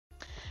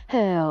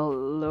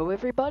Hello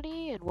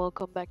everybody and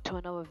welcome back to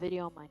another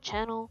video on my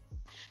channel.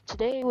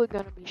 Today we're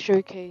going to be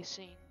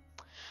showcasing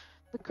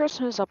the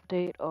Christmas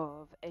update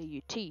of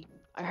AUT.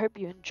 I hope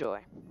you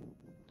enjoy.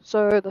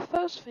 So the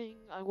first thing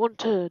I want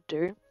to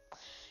do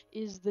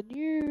is the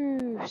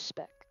new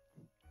spec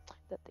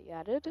that they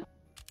added,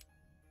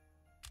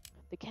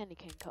 the candy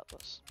cane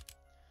cutlass.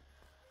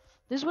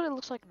 This is what it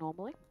looks like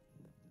normally.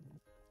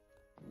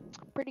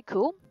 Pretty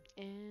cool,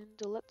 and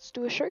let's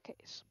do a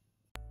showcase.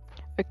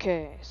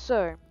 Okay,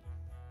 so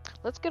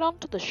let's get on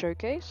to the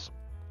showcase.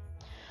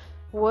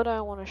 What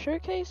I want to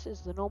showcase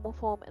is the normal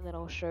form, and then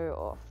I'll show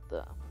off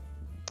the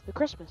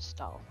Christmas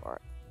style for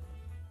it.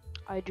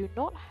 I do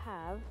not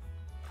have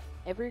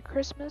every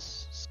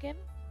Christmas skin,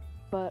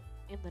 but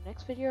in the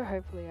next video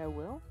hopefully I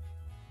will.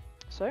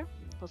 So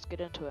let's get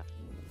into it.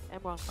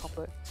 Emerald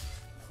combo.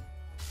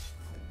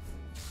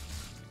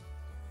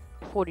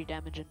 40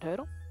 damage in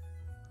total.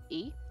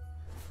 E.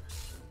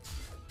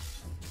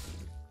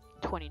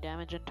 20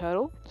 damage in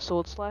total.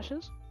 Sword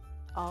slashes.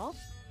 R.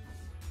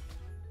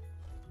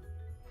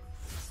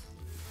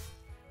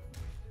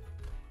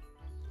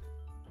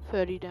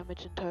 30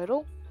 damage in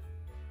total.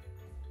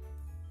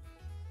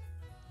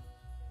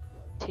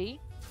 T.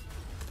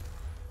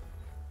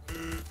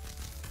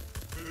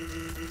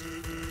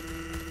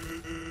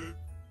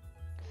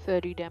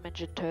 30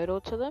 damage in total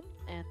to them,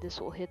 and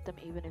this will hit them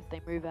even if they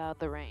move out of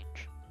the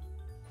range.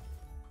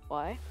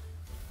 Y.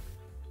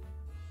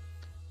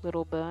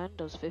 Little burn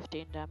does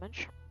 15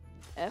 damage.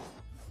 F.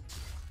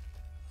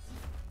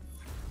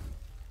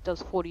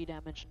 Does 40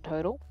 damage in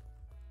total.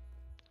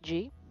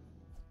 G.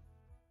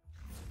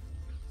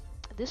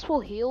 This will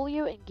heal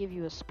you and give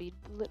you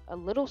a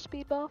little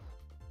speed buff.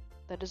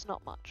 That is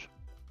not much.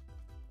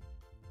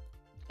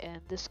 And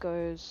this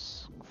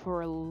goes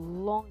for a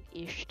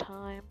long-ish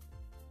time.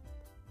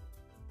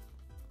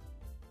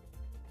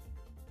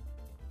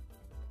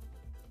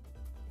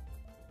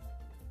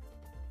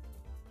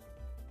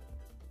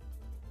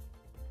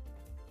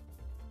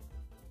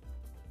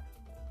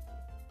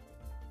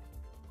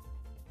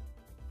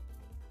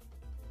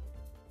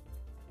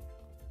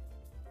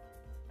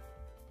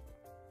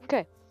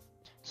 Okay,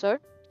 so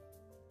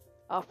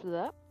after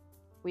that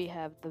we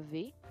have the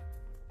V.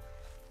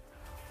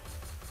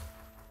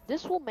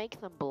 This will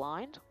make them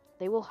blind.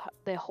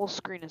 Their whole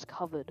screen is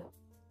covered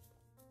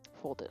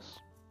for this.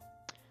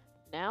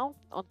 Now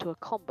onto a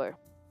combo.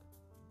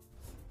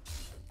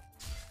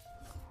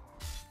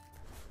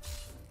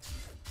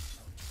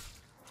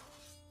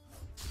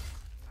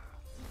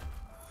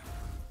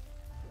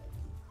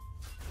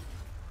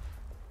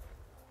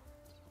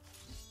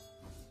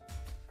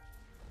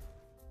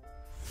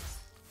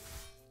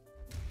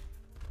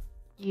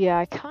 Yeah,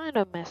 I kind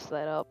of messed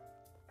that up.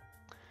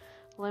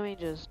 Let me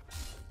just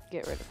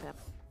get rid of him.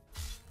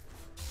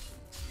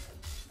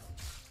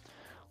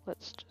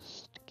 Let's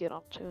just get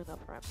onto another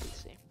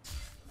NPC.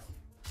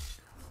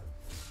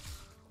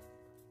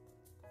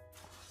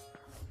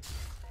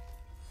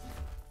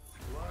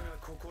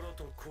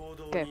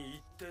 Okay,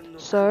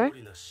 so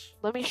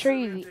let me show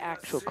you the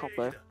actual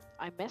combo.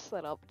 I messed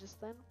that up just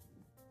then,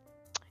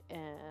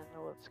 and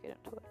let's get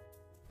into it.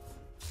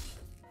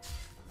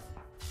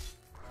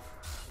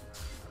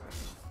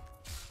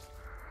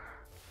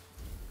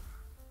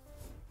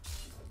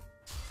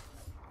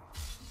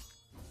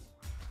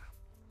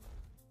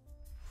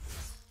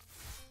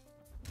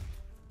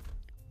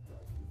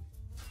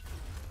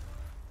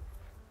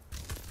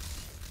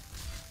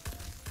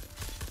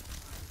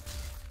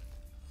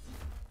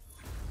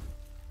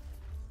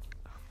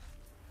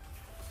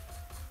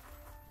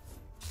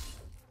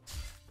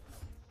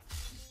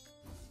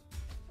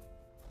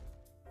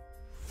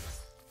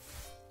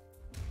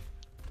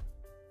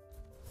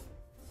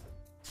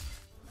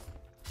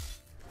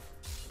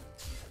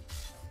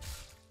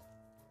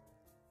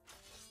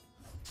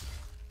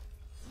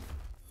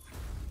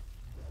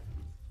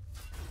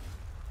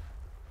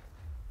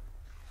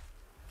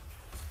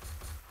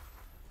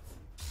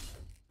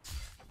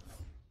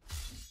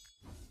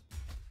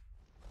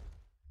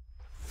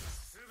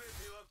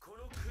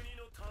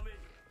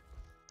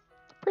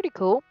 Pretty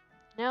cool.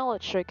 Now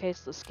let's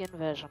showcase the skin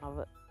version of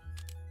it.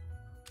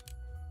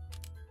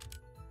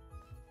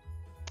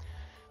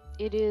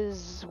 It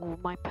is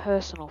my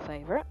personal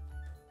favorite.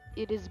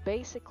 It is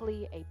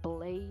basically a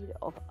blade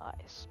of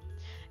ice.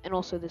 And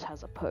also this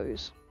has a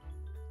pose.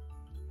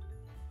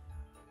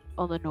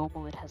 On the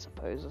normal it has a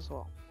pose as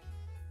well.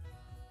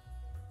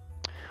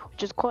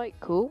 Which is quite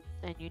cool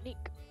and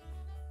unique.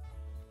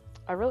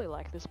 I really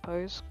like this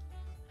pose.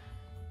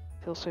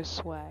 Feels so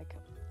swag.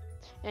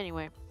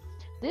 Anyway,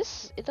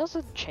 it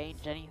doesn't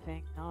change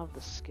anything, none of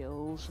the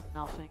skills,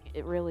 nothing.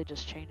 It really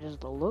just changes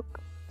the look.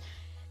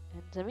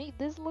 And to me,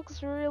 this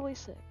looks really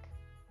sick.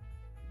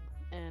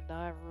 And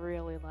I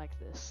really like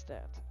this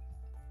stat.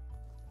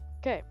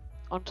 Okay,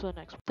 on to the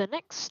next one. The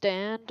next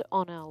stand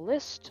on our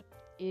list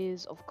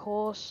is, of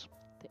course,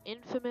 the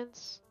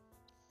infamous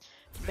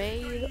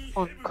Made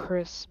on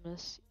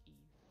Christmas Eve.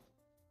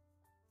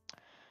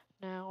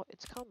 Now,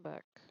 it's come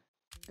back.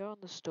 Go in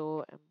the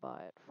store and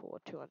buy it for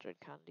 200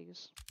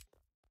 candies.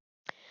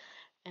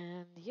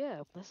 And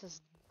yeah, let's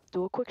just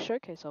do a quick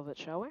showcase of it,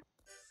 shall we?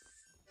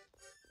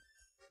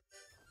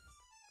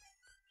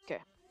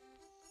 Okay,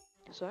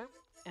 so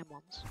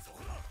M1s,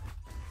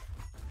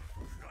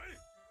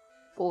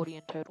 40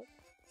 in total.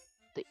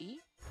 The E,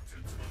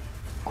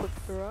 quick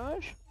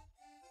barrage,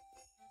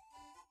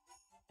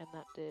 and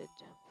that did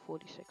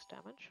 46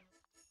 damage.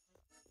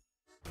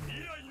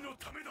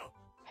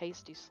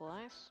 Hasty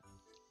slice.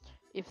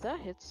 If that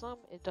hits them,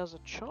 it does a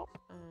chop,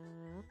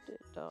 and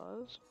it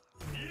does.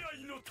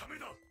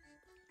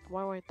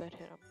 Why won't that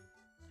hit him?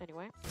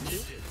 Anyway, 2.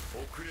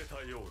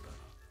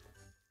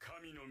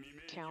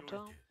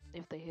 Counter.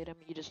 If they hit him,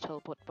 you just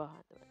teleport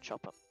behind them and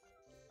chop him.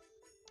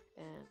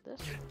 And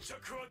this.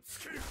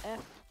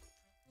 F.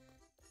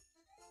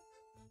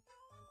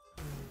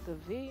 The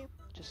V,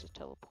 just a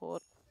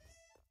teleport.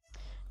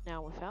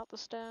 Now without the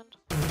stand.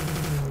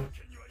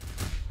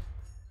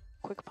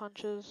 Quick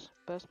punches,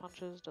 burst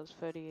punches, does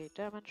 38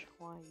 damage.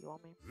 Why are you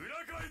on me?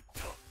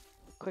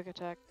 Quick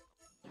attack,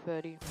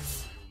 30.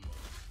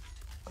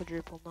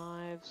 Quadruple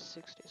knives,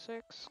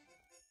 66.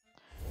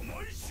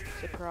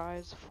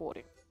 Surprise,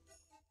 40.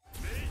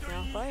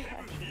 Now if I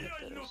actually hit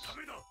this,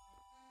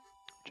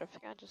 which I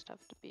think I just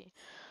have to be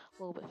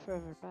a little bit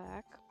further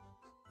back.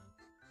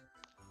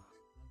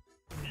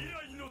 I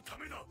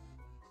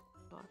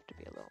have to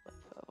be a little bit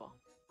further.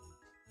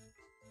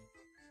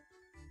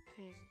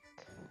 Pink.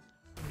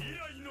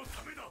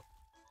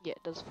 Yeah,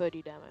 it does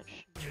 30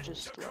 damage,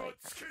 just like...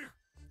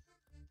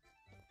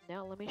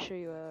 Now let me show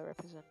you a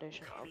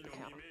representation of the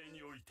counter.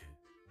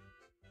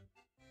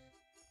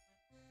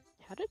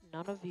 How did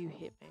none of you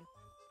hit me?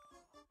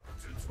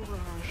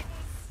 Barrage.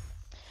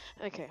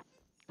 Okay,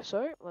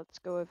 so let's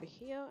go over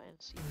here and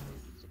see if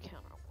we use a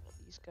counter on one of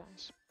these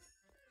guys.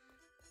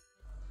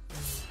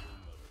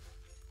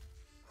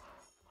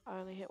 I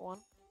only hit one.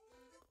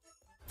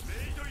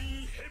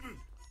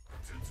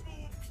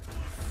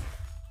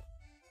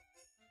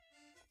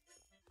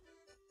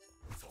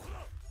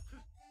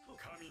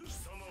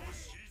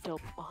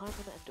 Delve behind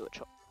them and do a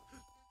chop.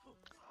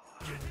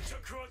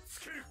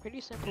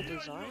 Pretty simple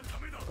design,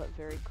 but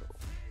very cool.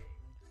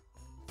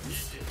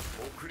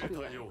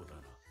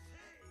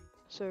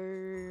 So,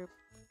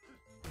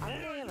 I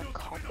don't really have a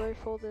combo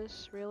for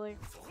this, really.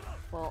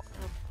 Well,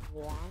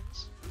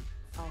 M1s.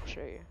 I'll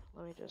show you.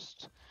 Let me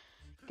just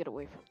get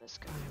away from this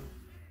guy.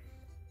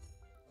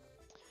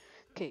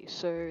 Okay,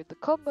 so the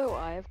combo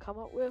I have come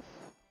up with,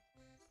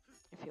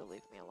 if he'll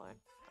leave me alone,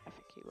 I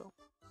think he will,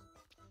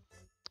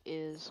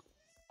 is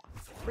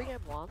 3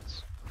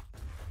 M1s,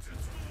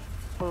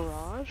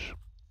 barrage.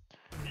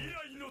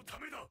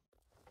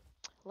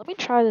 Let me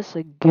try this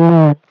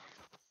again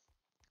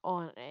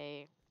on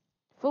a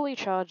fully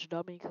charged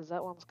dummy, because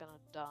that one's gonna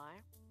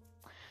die.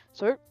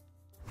 So,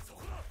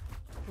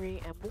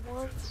 3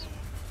 M1s,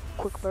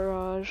 quick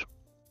barrage,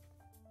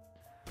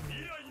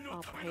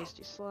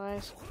 hasty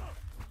slice,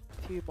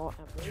 a few more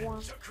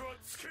M1s.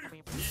 I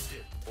mean,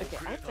 okay,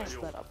 I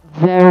messed that up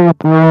very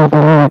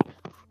bad.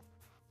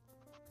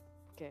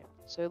 Okay,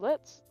 so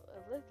let's do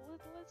that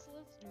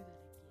again.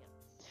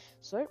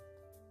 So,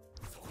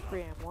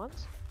 3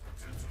 M1s,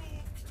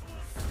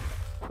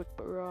 quick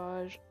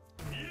barrage,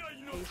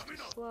 hasty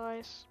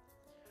slice,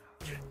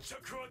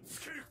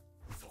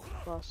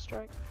 last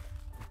strike.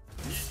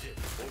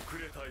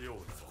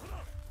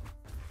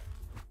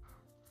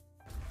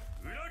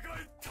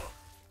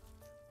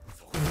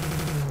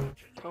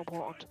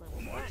 Teleport onto them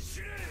with that.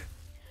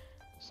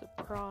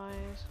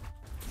 Surprise.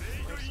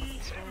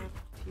 Stand,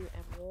 a few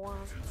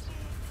M1s.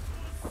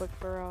 Quick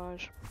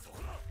barrage.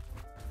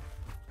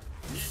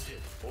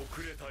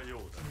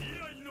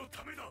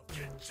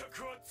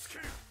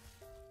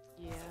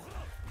 Yeah.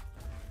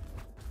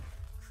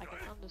 I can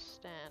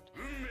understand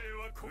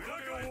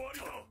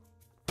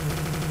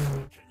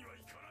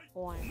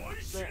why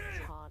that's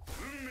hard.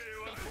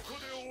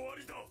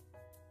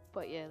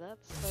 But yeah,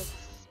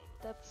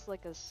 that's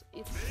like it's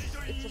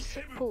a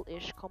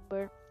simple-ish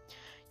combo.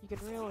 You can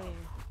really,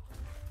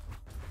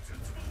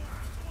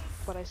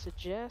 but I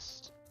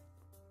suggest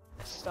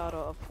start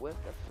off with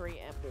the 3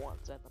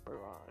 M1s and the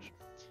barrage.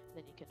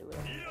 Then you can do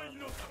whatever you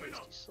want,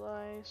 hasty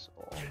slice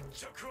or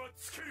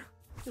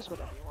just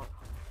whatever you want.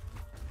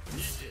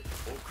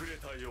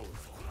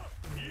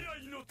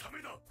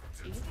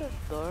 Even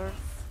though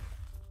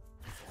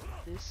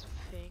this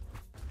thing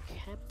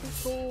can be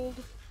called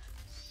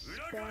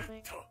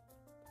spamming,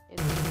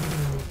 it's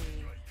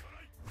really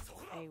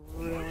a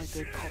really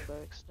good combo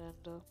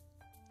extender,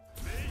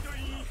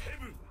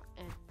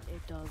 and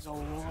it does a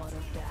lot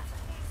of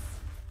damage.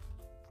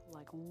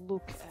 Like,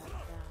 look at that.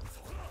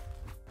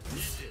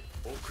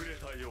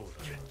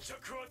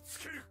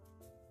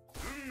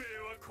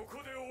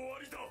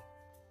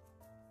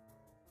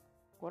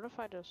 What if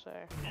I just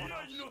say,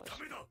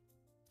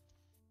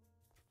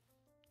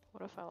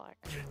 what if I like,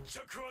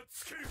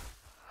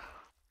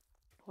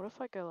 what if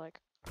I go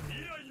like,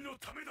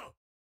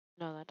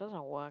 no, that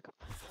doesn't work.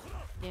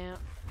 Yeah,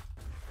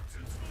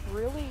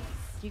 really,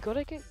 you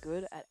gotta get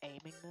good at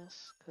aiming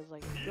this, cause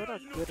like, if you're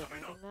not good at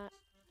aiming that,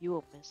 You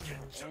will miss him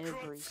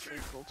every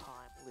single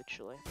time,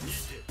 literally.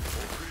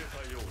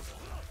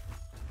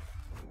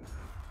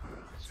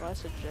 So I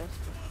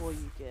suggest before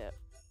you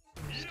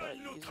start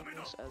using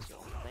this as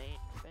your main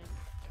thing,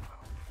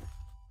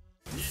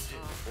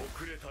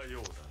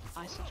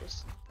 I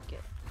suggest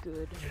get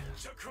good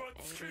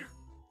aiming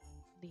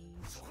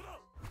these.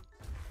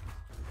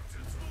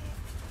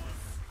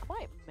 I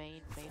might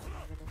main even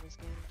in this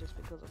game just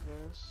because of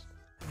this.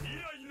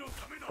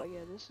 But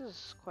yeah, this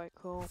is quite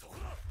cool.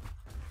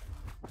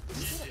 The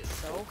skin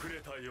itself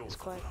is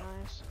quite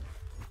nice.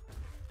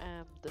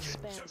 The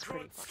span's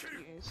pretty fun to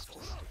use,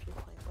 just if you're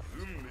playing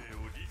buttons.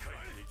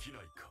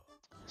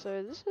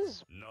 So this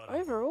is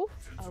overall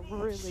a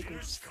really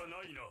good skin,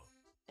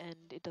 and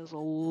it does a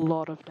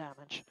lot of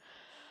damage.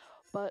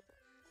 But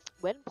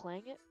when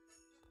playing it,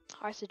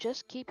 I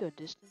suggest keep your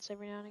distance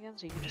every now and again,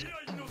 so you can just go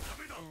and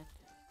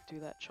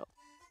do that chop.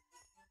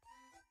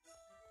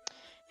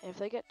 And if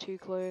they get too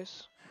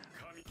close,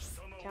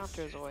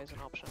 counter is always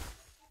an option.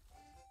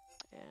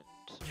 And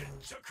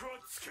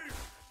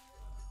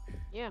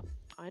yeah,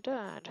 I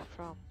died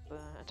from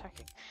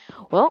attacking.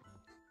 Well,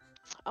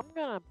 I'm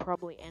gonna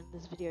probably end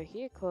this video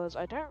here because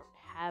I don't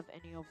have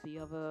any of the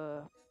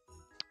other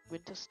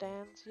winter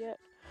stands yet.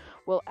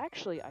 Well,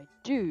 actually, I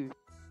do.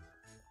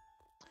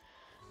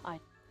 I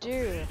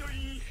do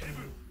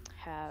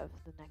have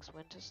the next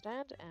winter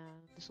stand,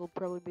 and this will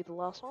probably be the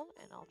last one,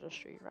 and I'll just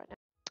show you right now.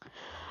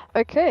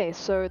 Okay,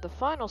 so the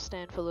final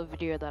stand for the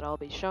video that I'll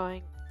be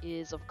showing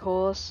is, of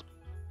course,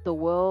 the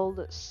world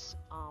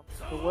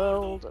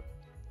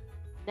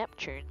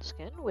Neptune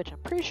skin, which I'm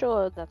pretty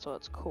sure that's what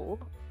it's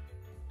called.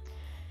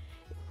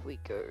 If we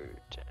go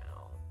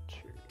down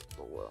to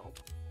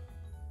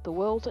the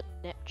world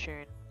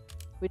Neptune,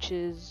 which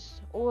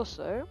is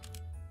also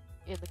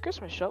in the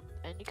Christmas shop,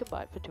 and you can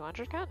buy it for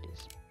 200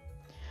 candies.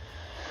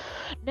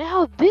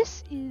 Now,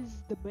 this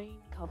is the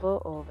main cover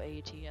of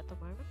AUT at the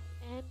moment,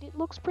 and it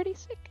looks pretty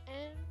sick,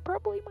 and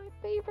probably my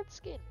favorite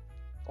skin,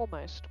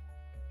 almost.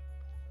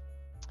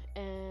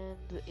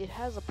 And it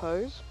has a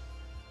pose,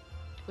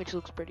 which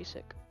looks pretty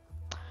sick.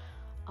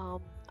 I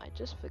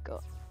just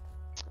forgot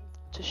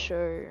to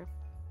show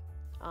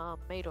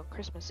Made on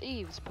Christmas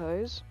Eve's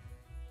pose,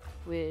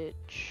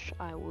 which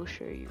I will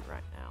show you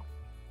right now.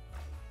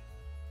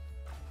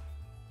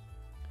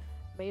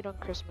 Made on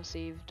Christmas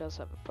Eve does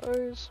have a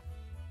pose.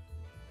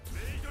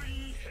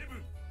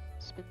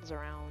 Spins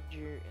around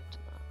you into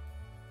that.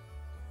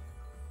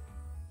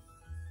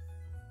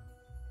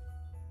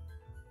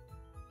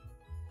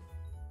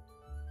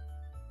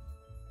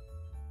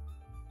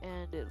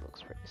 And it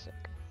looks pretty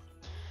sick.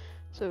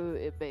 So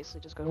it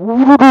basically just goes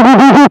into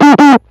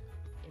that.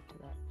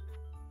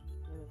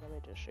 Let me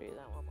just show you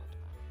that one more time.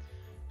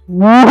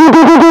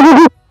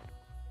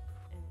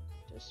 And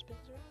it just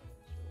spins around.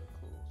 It's really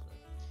cool.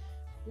 So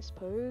this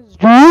pose looks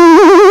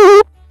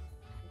very,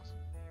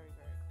 very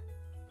cool.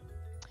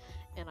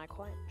 And I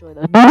quite enjoy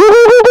that. And it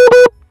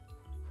looks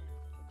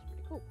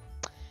pretty cool.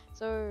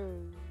 So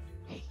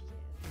yeah,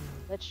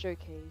 let's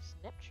showcase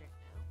Neptune now.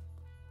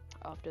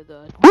 After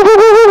the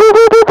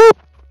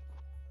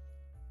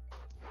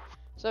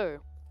So,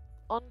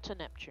 on to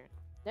Neptune.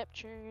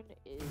 Neptune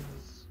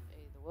is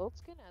the world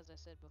skin, as I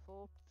said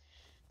before.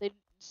 The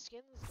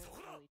skins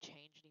don't really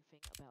change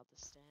anything about the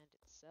stand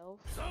itself.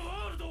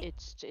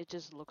 It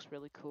just looks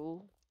really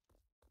cool.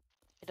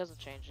 It doesn't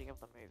change any of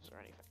the moves or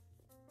anything.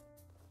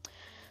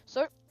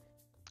 So,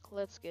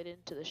 let's get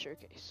into the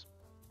showcase.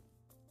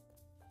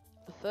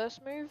 The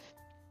first move,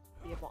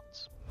 the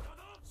emotes.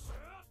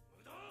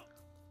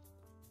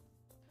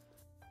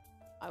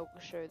 I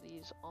will show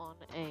these on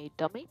a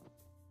dummy.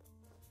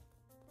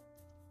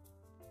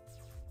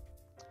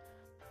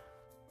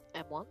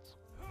 M1s.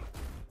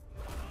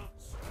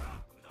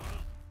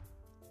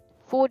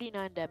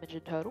 49 damage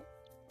in total.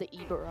 The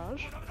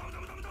E-Barrage.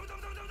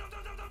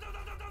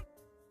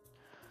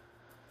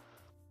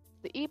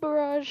 The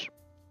E-Barrage,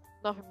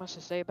 nothing much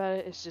to say about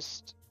it, it's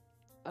just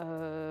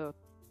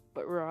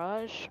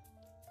barrage.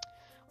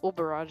 All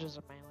barrages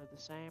are mainly the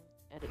same,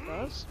 and it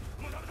does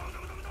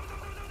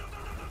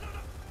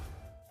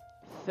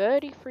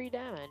 33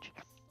 damage.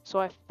 So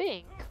I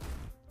think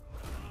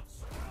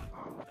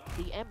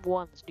the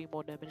M1s do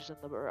more damage than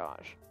the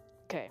barrage.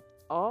 Okay,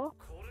 R,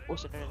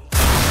 also known as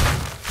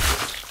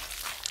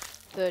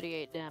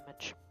 38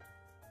 damage.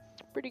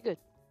 Pretty good.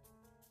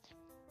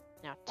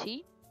 Now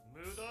T,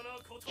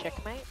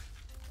 checkmate.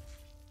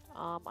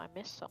 I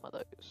missed some of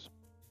those.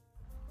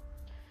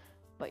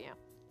 But yeah.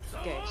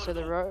 Okay, so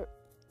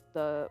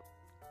the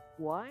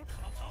Y,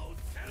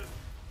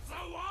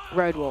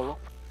 road wall.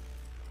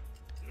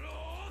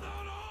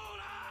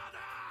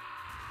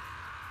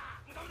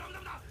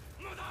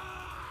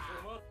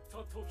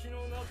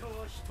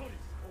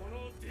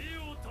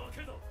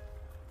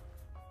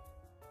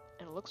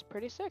 And it looks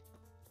pretty sick,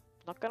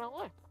 not gonna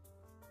lie.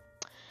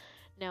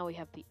 Now we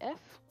have the F.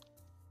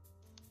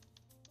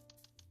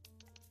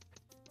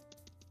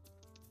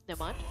 Never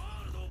mind.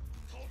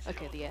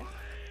 Okay, the F.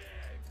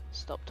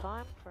 Stop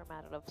time for a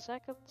matter of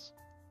seconds.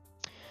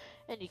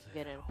 And you can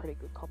get in a pretty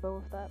good combo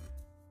with that.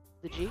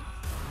 The G.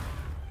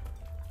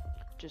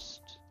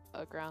 just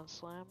a ground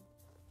slam.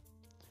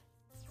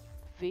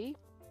 V,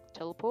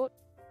 teleport,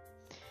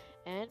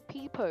 and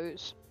P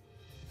pose.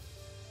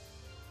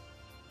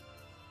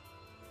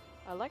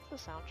 I like the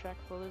soundtrack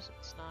for this,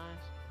 it's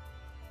nice.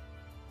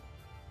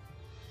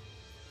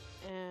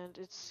 And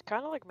it's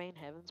kind of like main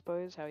heavens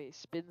pose, how he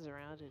spins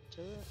around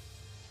into it.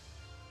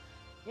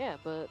 Yeah,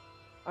 but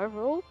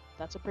overall,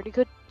 that's a pretty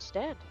good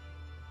stand.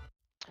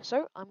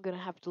 So I'm gonna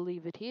have to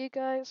leave it here,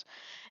 guys,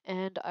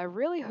 and I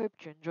really hope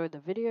you enjoyed the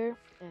video,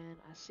 and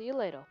I see you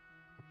later.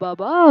 Bye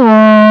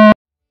bye.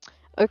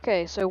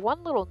 Okay, so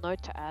one little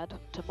note to add.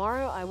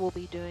 Tomorrow I will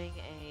be doing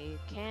a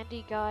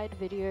candy guide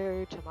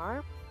video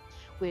tomorrow,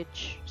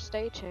 which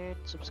stay tuned,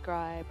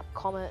 subscribe,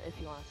 comment if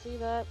you want to see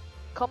that.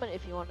 Comment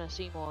if you want to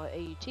see more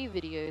AUT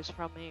videos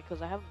from me,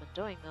 because I haven't been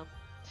doing them.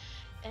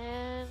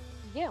 And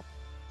yeah,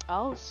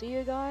 I'll see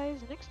you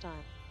guys next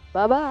time.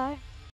 Bye bye.